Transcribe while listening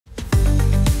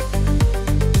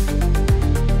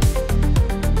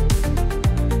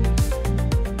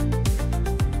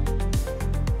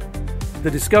The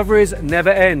discoveries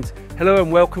never end. Hello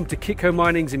and welcome to Kitco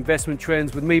Mining's Investment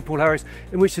Trends with me, Paul Harris,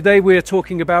 in which today we are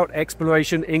talking about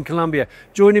exploration in Colombia.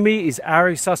 Joining me is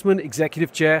Ari Sussman,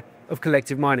 Executive Chair of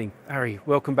Collective Mining. Ari,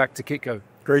 welcome back to Kitco.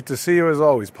 Great to see you as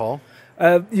always, Paul.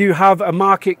 You have a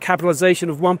market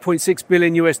capitalization of $1.6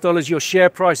 billion US. Your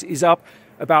share price is up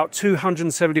about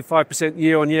 275%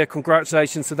 year on year.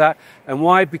 Congratulations to that. And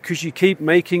why? Because you keep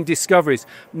making discoveries.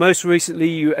 Most recently,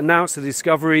 you announced the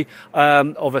discovery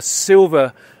of a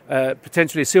silver,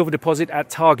 potentially a silver deposit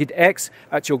at Target X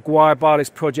at your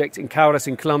Guayabales project in Guayabales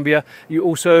in Colombia. You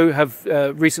also have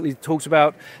recently talked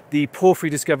about the porphyry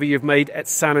discovery you've made at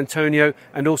San Antonio,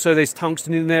 and also there's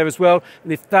tungsten in there as well.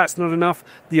 And if that's not enough,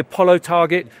 the Apollo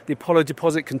target, the Apollo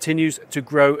deposit continues to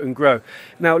grow and grow.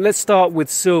 Now let's start with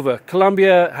silver.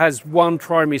 Colombia has one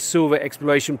primary silver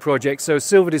exploration project, so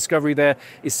silver discovery there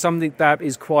is something that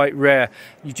is quite rare.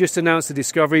 You just announced a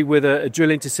discovery with a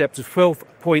drill intercept of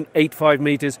 12.85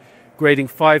 meters, grading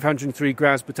 503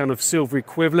 grams per tonne of silver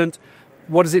equivalent.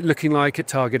 What is it looking like at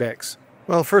Target X?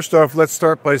 Well, first off, let's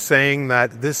start by saying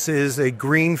that this is a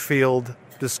greenfield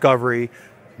discovery.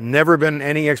 Never been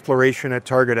any exploration at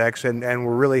Target X, and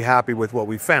we're really happy with what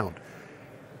we found.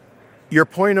 Your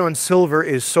point on silver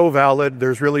is so valid.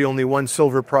 There's really only one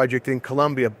silver project in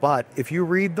Colombia, but if you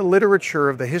read the literature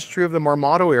of the history of the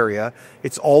Marmato area,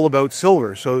 it's all about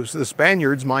silver. So the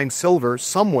Spaniards mined silver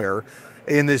somewhere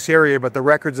in this area, but the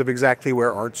records of exactly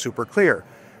where aren't super clear.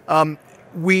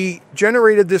 We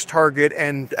generated this target,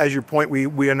 and as your point,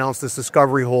 we announced this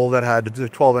discovery hole that had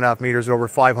 12.5 meters over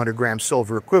 500 grams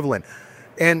silver equivalent.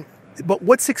 But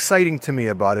what's exciting to me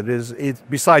about it is,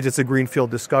 besides it's a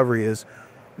greenfield discovery, is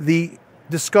the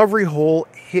discovery hole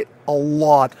hit a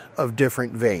lot of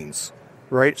different veins,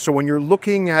 right? So when you're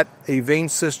looking at a vein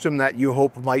system that you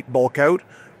hope might bulk out,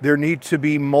 there need to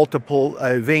be multiple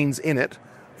veins in it,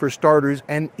 for starters,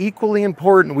 and equally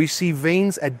important, we see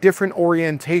veins at different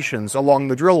orientations along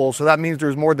the drill hole, so that means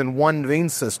there's more than one vein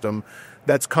system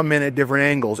that's come in at different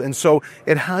angles. And so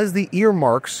it has the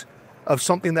earmarks of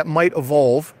something that might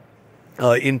evolve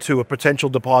into a potential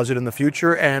deposit in the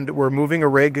future, and we're moving a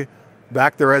rig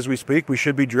back there as we speak. We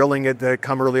should be drilling it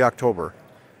come early October.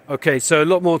 Okay, so a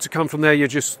lot more to come from there. You're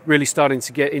just really starting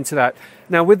to get into that.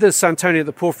 Now, with the San Antonio,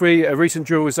 the porphyry, a recent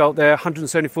drill result there,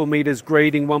 174 meters,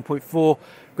 grading 1.4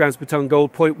 grams per tonne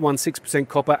gold, 0.16%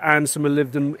 copper, and some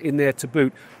molybdenum in there to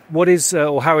boot. What is,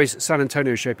 or how is San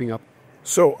Antonio shaping up?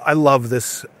 So I love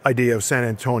this idea of San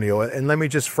Antonio, and let me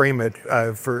just frame it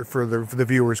for the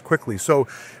viewers quickly. So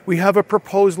we have a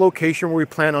proposed location where we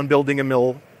plan on building a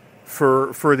mill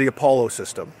for the Apollo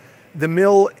system. The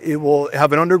mill, it will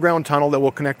have an underground tunnel that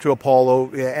will connect to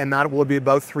Apollo, and that will be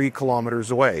about 3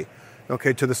 kilometers away,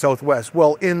 okay, to the southwest.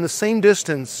 Well, in the same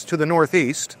distance to the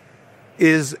northeast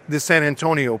is the San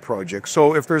Antonio project.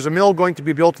 So if there's a mill going to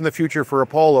be built in the future for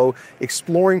Apollo,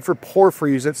 exploring for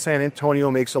porphyries at San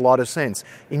Antonio makes a lot of sense.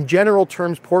 In general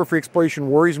terms, porphyry exploration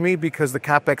worries me because the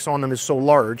capex on them is so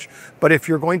large. But if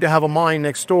you're going to have a mine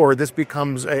next door, this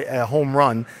becomes a home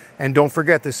run. And don't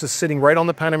forget, this is sitting right on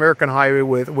the Pan American Highway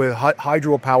with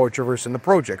hydropower traversing the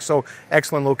project. So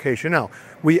excellent location. Now,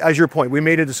 as your point, we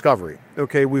made a discovery.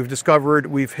 Okay, we've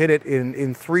hit it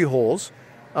in 3 holes.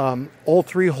 All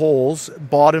 3 holes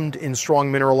bottomed in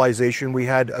strong mineralization. We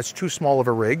had too small of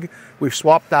a rig. We've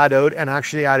swapped that out and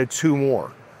actually added 2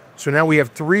 more. So now we have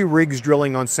 3 rigs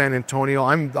drilling on San Antonio.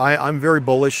 I'm very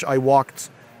bullish. I walked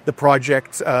the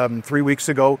project 3 weeks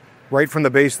ago, right from the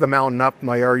base of the mountain up.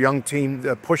 Our young team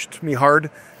pushed me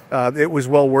hard. It was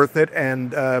well worth it,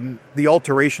 and the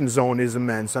alteration zone is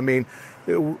immense. I mean,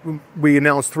 we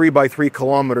announced 3 by 3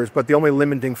 kilometers, but the only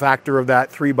limiting factor of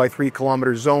that 3 by 3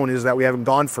 kilometer zone is that we haven't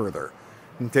gone further.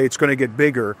 Okay, it's going to get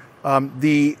bigger.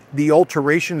 The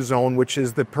alteration zone, which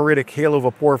is the periodic halo of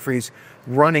a porphyries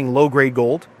running low-grade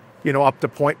gold, up to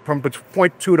from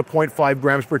 0.2 to 0.5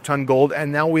 grams per ton gold,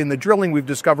 and now in the drilling we've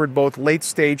discovered both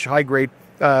late-stage high-grade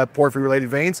porphyry-related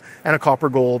veins and a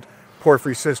copper-gold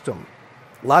porphyry system.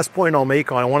 Last point I'll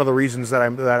make on one of the reasons that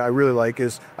I really like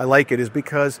it is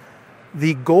because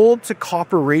the gold to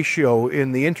copper ratio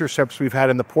in the intercepts we've had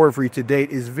in the porphyry to date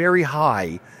is very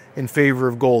high in favor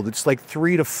of gold. It's like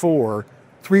 3 or 4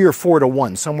 to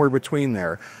 1, somewhere between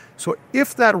there. So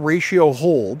if that ratio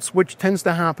holds, which tends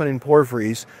to happen in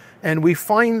porphyries, and we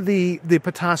find the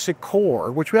potassic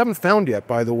core, which we haven't found yet,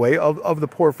 by the way, of the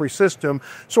porphyry system,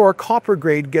 so our copper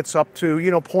grade gets up to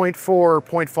 0.4 or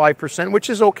 0.5%, which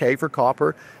is okay for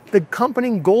copper. The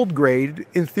accompanying gold grade,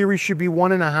 in theory, should be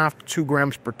 1.5 to 2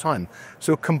 grams per ton.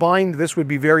 So combined, this would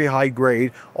be very high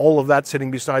grade. All of that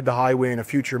sitting beside the highway in a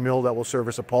future mill that will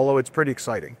service Apollo. It's pretty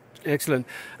exciting. Excellent.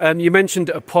 You mentioned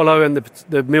Apollo and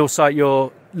the mill site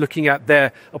you're looking at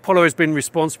there. Apollo has been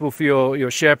responsible for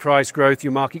your share price growth,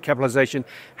 your market capitalization.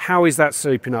 How is that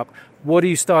shaping up? What are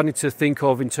you starting to think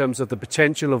of in terms of the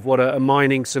potential of what a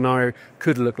mining scenario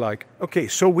could look like? Okay,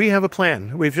 so we have a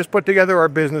plan. We've just put together our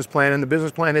business plan, and the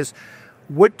business plan is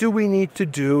what do we need to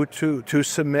do to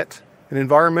submit an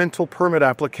environmental permit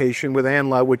application with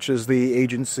ANLA, which is the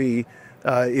agency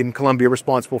in Colombia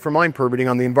responsible for mine permitting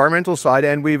on the environmental side,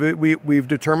 and we've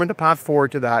determined a path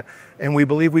forward to that, and we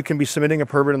believe we can be submitting a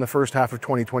permit in the first half of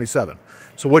 2027.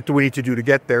 So what do we need to do to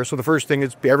get there? So the first thing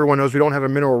is, everyone knows we don't have a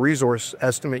mineral resource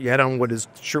estimate yet on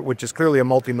which is clearly a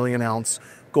multi-million ounce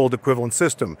gold equivalent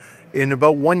system. In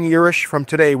about 1 year-ish from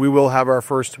today, we will have our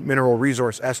first mineral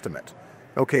resource estimate.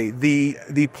 Okay,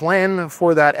 the plan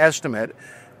for that estimate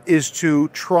is to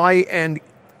try and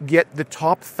get the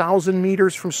top 1,000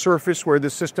 meters from surface where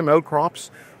the system outcrops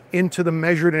into the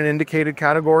measured and indicated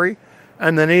category,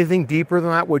 and then anything deeper than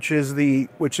that, which is the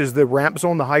ramp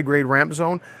zone, the high grade ramp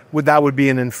zone, that would be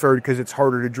an inferred because it's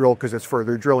harder to drill because it's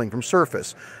further drilling from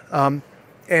surface.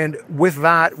 And with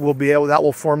that, that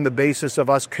will form the basis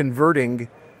of us converting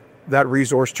that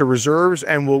resource to reserves,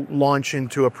 and we'll launch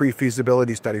into a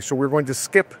pre-feasibility study. So we're going to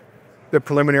skip the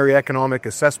preliminary economic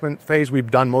assessment phase. We've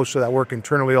done most of that work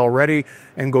internally already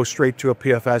and go straight to a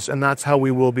PFS, and that's how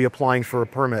we will be applying for a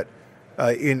permit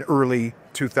in early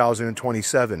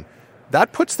 2027.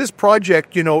 That puts this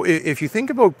project, if you think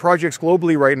about projects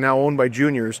globally right now owned by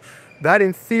juniors, that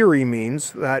in theory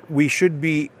means that we should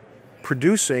be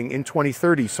producing in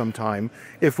 2030 sometime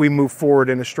if we move forward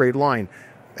in a straight line.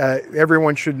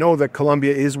 Everyone should know that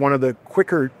Colombia is one of the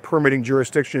quicker permitting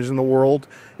jurisdictions in the world.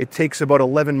 It takes about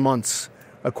 11 months,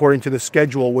 according to the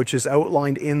schedule, which is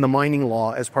outlined in the mining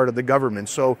law as part of the government.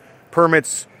 So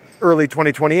permits early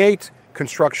 2028,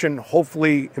 construction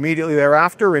hopefully immediately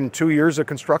thereafter, in 2 years of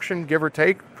construction, give or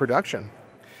take, production.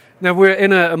 Now, we're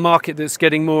in a market that's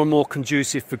getting more and more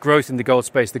conducive for growth in the gold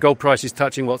space. The gold price is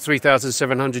touching,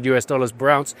 $3,700 per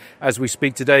ounce as we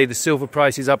speak today. The silver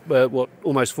price is up,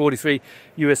 almost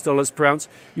 $43 per ounce.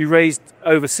 You raised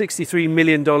over $63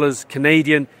 million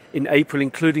Canadian in April,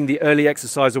 including the early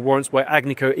exercise of warrants by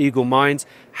AgEq Eagle Mines.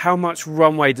 How much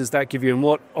runway does that give you, and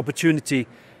what opportunity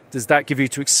does that give you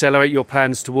to accelerate your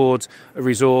plans towards a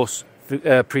resource,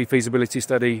 pre-feasibility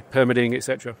study, permitting,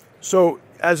 etc.? So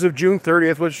as of June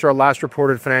 30th, which is our last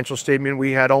reported financial statement,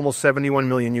 we had almost $71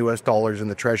 million in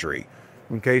the treasury.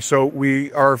 Okay, so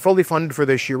we are fully funded for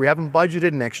this year. We haven't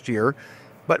budgeted next year,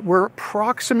 but we're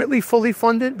approximately fully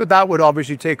funded, but that would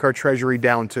obviously take our treasury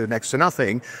down to next to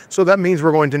nothing. So that means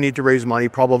we're going to need to raise money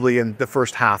probably in the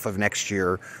first half of next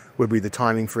year would be the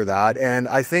timing for that. And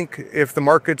I think if the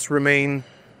markets remain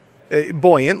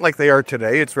buoyant like they are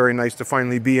today, it's very nice to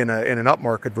finally be in an up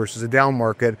market versus a down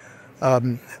market.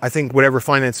 I think whatever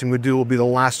financing we do will be the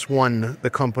last one the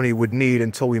company would need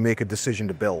until we make a decision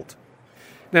to build.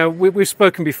 Now, we've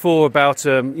spoken before about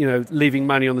leaving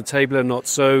money on the table or not.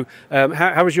 So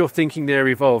how has your thinking there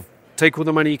evolved? Take all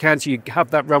the money you can so you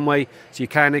have that runway so you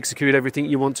can execute everything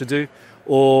you want to do,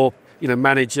 or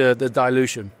manage the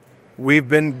dilution? We've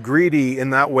been greedy in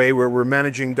that way where we're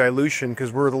managing dilution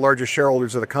because we're the largest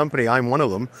shareholders of the company. I'm one of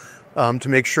them. To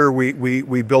make sure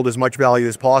we build as much value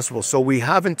as possible. So we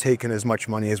haven't taken as much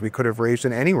money as we could have raised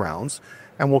in any rounds,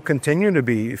 and we'll continue to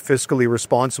be fiscally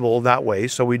responsible that way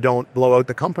so we don't blow out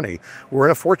the company. We're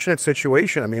in a fortunate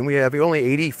situation. I mean, we have only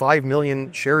 85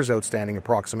 million shares outstanding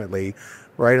approximately,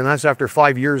 right? And that's after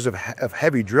 5 years of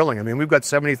heavy drilling. I mean, we've got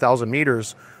 70,000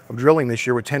 meters of drilling this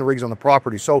year with 10 rigs on the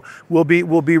property. So we'll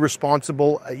be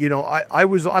responsible.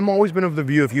 I'm always been of the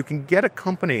view, if you can get a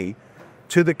company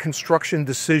to the construction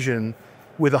decision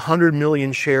with 100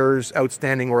 million shares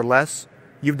outstanding or less,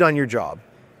 you've done your job.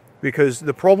 Because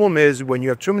the problem is when you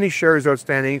have too many shares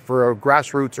outstanding for a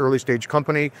grassroots early stage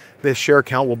company, this share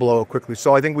count will blow up quickly.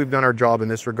 So I think we've done our job in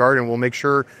this regard, and we'll make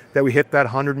sure that we hit that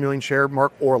 100 million share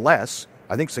mark or less.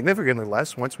 I think significantly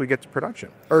less once we get to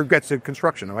production, or get to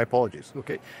construction. My apologies.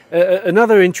 Okay.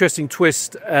 Another interesting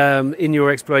twist in your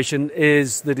exploration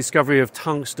is the discovery of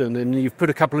tungsten, and you've put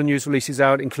a couple of news releases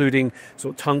out, including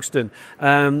sort of tungsten.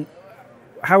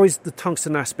 How is the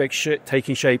tungsten aspect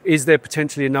taking shape? Is there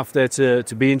potentially enough there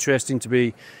to be interesting, to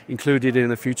be included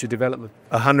in a future development?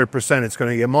 100% it's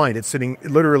going to get mined. It's sitting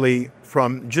literally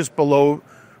from just below,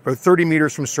 about 30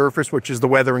 meters from surface, which is the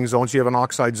weathering zone. So you have an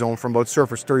oxide zone from about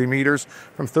surface 30 meters.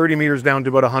 From 30 meters down to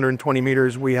about 120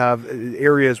 meters, we have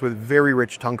areas with very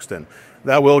rich tungsten.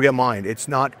 That will get mined. It's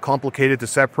not complicated to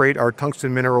separate. Our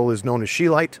tungsten mineral is known as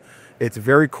scheelite. It's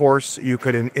very coarse. You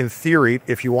could, in theory,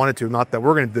 if you wanted to, not that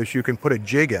we're going to do this, you can put a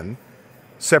jig in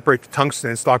separate tungsten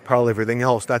and stockpile everything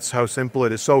else. That's how simple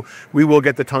it is. So we will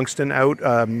get the tungsten out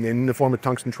in the form of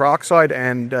tungsten trioxide,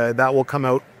 and that will come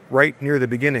out right near the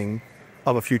beginning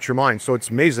of a future mine. So it's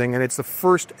amazing, and it's the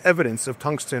first evidence of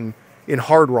tungsten in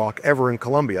hard rock ever in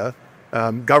Colombia.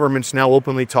 Government's now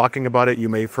openly talking about it. You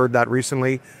may have heard that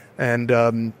recently. And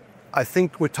I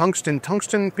think with tungsten,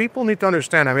 people need to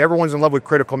understand, I mean, everyone's in love with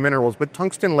critical minerals, but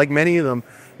tungsten, like many of them,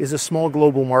 is a small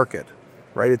global market,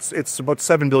 right? It's about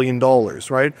 $7 billion,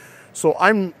 right? So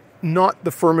I'm not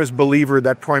the firmest believer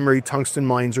that primary tungsten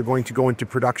mines are going to go into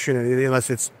production unless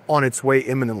it's on its way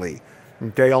imminently.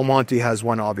 Okay, El Monte has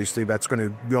one, obviously, that's going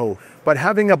to go. But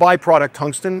having a byproduct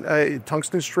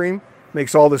tungsten stream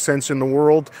makes all the sense in the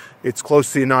world. It's close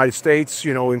to the United States,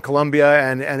 in Colombia,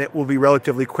 and it will be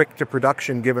relatively quick to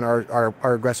production given our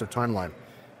aggressive timeline.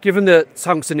 Given that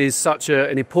tungsten is such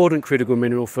an important critical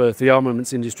mineral for the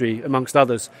armaments industry, amongst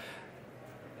others,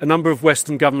 a number of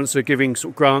Western governments are giving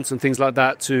sort of grants and things like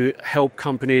that to help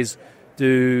companies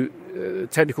do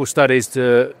technical studies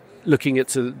to looking at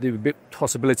the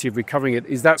possibility of recovering it.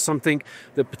 Is that something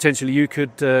that potentially you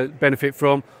could benefit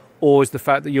from? Or is the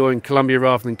fact that you're in Colombia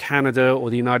rather than Canada or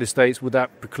the United States, would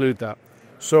that preclude that?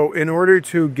 So in order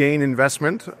to gain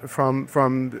investment from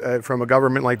a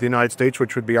government like the United States,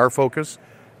 which would be our focus,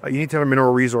 you need to have a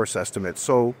mineral resource estimate.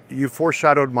 So you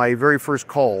foreshadowed my very first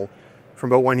call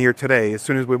from about 1 year today. As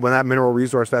soon as when that mineral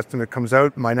resource estimate comes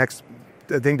out, my next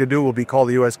thing to do will be call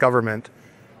the U.S. government,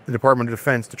 the Department of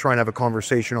Defense, to try and have a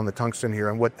conversation on the tungsten here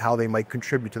and how they might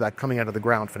contribute to that coming out of the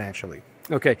ground financially.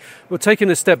 Okay. Well, taking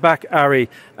a step back, Ari,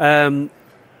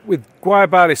 with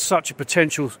Guayabales such a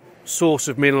potential source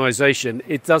of mineralization,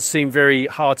 it does seem very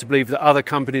hard to believe that other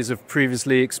companies have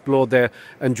previously explored there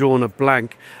and drawn a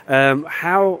blank.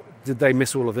 How did they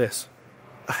miss all of this?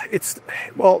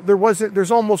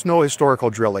 There's almost no historical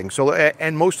drilling. So,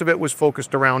 and most of it was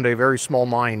focused around a very small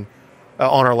mine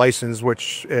on our license,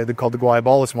 which they called the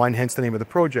Guayabales mine, hence the name of the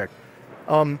project.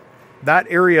 That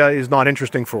area is not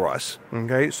interesting for us.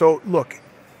 Okay, so look,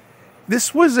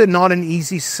 this was not an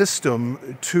easy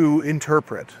system to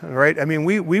interpret. Right? I mean,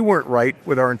 we weren't right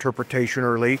with our interpretation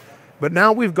early, but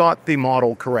now we've got the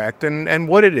model correct. And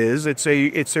what it is, it's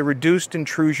a reduced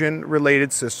intrusion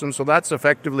related system. So that's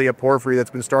effectively a porphyry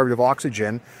that's been starved of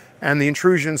oxygen. And the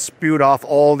intrusion spewed off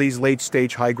all these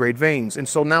late-stage high-grade veins. And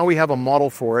so now we have a model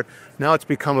for it. Now it's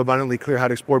become abundantly clear how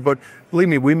to explore. But believe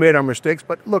me, we made our mistakes.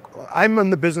 But look, I'm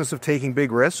in the business of taking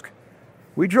big risk.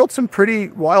 We drilled some pretty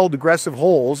wild, aggressive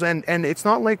holes. And it's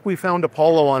not like we found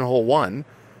Apollo on hole 1.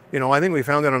 I think we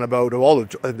found it on about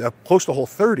close to hole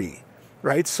 30,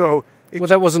 right? So... Well,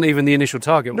 that wasn't even the initial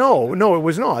target. No, it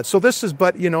was not. So this is,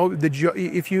 but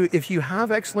if you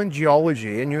have excellent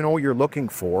geology and you know what you're looking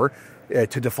for,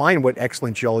 to define what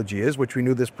excellent geology is, which we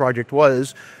knew this project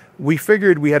was, we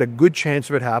figured we had a good chance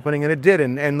of it happening, and it did.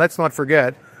 And let's not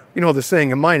forget, the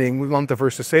saying in mining, I'm not the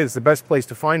first to say this, the best place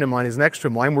to find a mine is next to a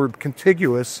mine. We're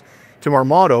contiguous to our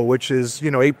motto, which is,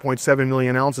 8.7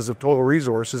 million ounces of total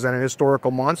resources and an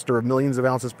historical monster of millions of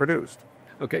ounces produced.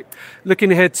 Okay.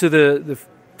 Looking ahead to the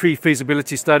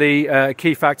pre-feasibility study, a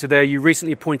key factor there, you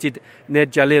recently appointed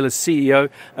Ned Jalil as CEO.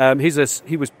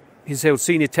 He's held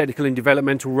senior technical and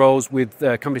developmental roles with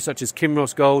companies such as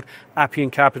Kinross Gold,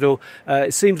 Appian Capital.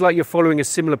 It seems like you're following a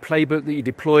similar playbook that you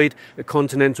deployed at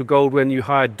Continental Gold when you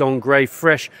hired Don Gray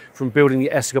fresh from building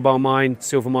the Escobar mine,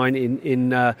 silver mine in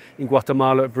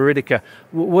Guatemala at Veridica.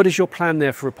 What is your plan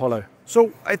there for Apollo?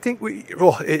 So I think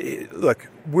look,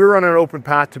 we're on an open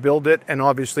path to build it, and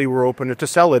obviously we're open to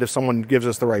sell it if someone gives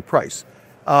us the right price.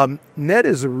 Ned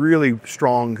is a really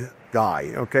strong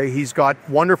guy, okay? He's got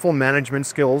wonderful management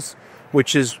skills,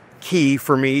 which is key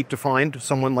for me to find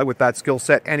someone with that skill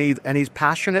set, and he's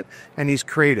passionate and he's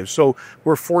creative. So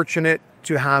we're fortunate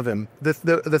to have him.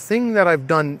 The thing that I've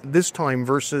done this time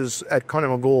versus at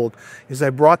Continental Gold is I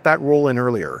brought that role in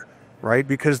earlier, right?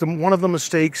 Because one of the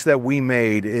mistakes that we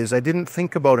made is I didn't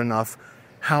think about enough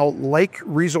how, like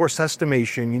resource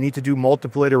estimation, you need to do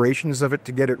multiple iterations of it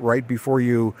to get it right before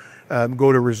you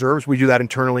go to reserves. We do that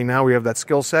internally now. We have that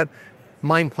skill set.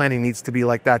 Mine planning needs to be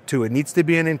like that too. It needs to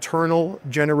be an internal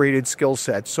generated skill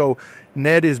set. So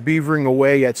Ned is beavering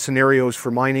away at scenarios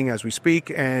for mining as we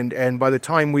speak. And by the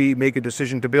time we make a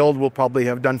decision to build, we'll probably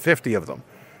have done 50 of them,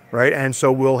 right? And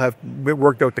so we'll have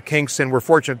worked out the kinks, and we're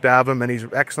fortunate to have him, and he's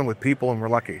excellent with people, and we're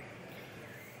lucky.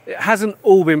 It hasn't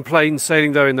all been plain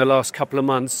sailing, though, in the last couple of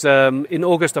months. In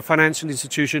August, a financial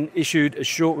institution issued a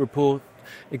short report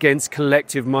against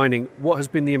collective mining. What has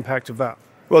been the impact of that?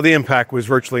 Well, the impact was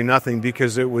virtually nothing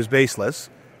because it was baseless.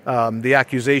 The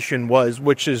accusation was,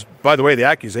 which is, by the way, the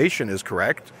accusation is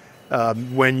correct.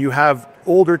 When you have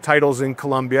older titles in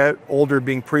Colombia, older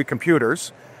being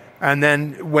pre-computers. And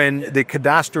then when the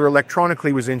cadastre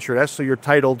electronically was introduced, so you're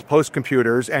titled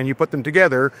post-computers, and you put them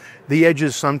together, the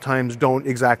edges sometimes don't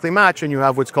exactly match, and you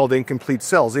have what's called incomplete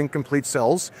cells. Incomplete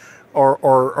cells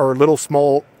are little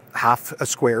small half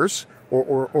squares,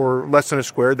 or less than a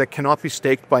square, that cannot be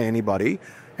staked by anybody.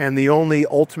 And the only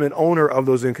ultimate owner of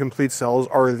those incomplete cells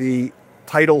are the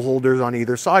title holders on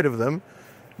either side of them.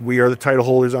 We are the title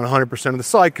holders on 100% of the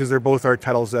side because they're both our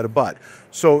titles that abut.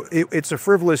 So it's a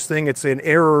frivolous thing. It's an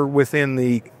error within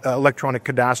the electronic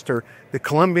cadastre. The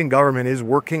Colombian government is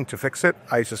working to fix it.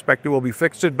 I suspect it will be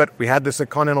fixed, but we had this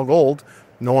at Continental Gold.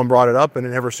 No one brought it up, and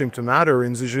it never seemed to matter.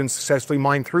 And Zijin successfully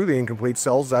mined through the incomplete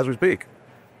cells as we speak.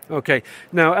 Okay.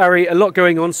 Now, Ari, a lot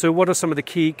going on. So what are some of the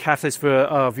key catalysts for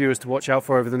our viewers to watch out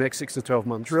for over the next 6 to 12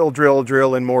 months?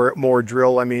 Drill, and more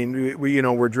drill. I mean,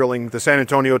 we're drilling the San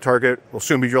Antonio target. We'll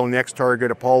soon be drilling the next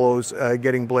target. Apollo's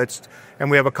getting blitzed.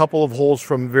 And we have a couple of holes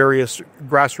from various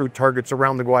grassroots targets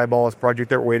around the Guayabales project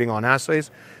that we're waiting on assays.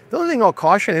 The only thing I'll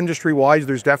caution industry-wise,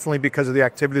 there's definitely, because of the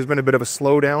activity, there's been a bit of a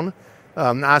slowdown.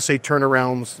 Assay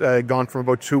turnarounds gone from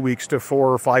about 2 weeks to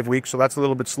 4 or 5 weeks, so that's a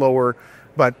little bit slower.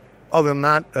 But other than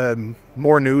that,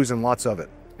 more news and lots of it.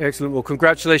 Excellent. Well,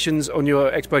 congratulations on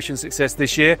your exploration success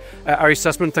this year. Ari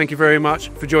Sussman, thank you very much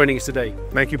for joining us today.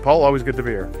 Thank you, Paul. Always good to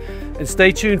be here. And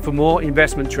stay tuned for more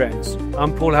investment trends.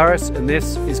 I'm Paul Harris, and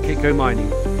this is Kitco Mining.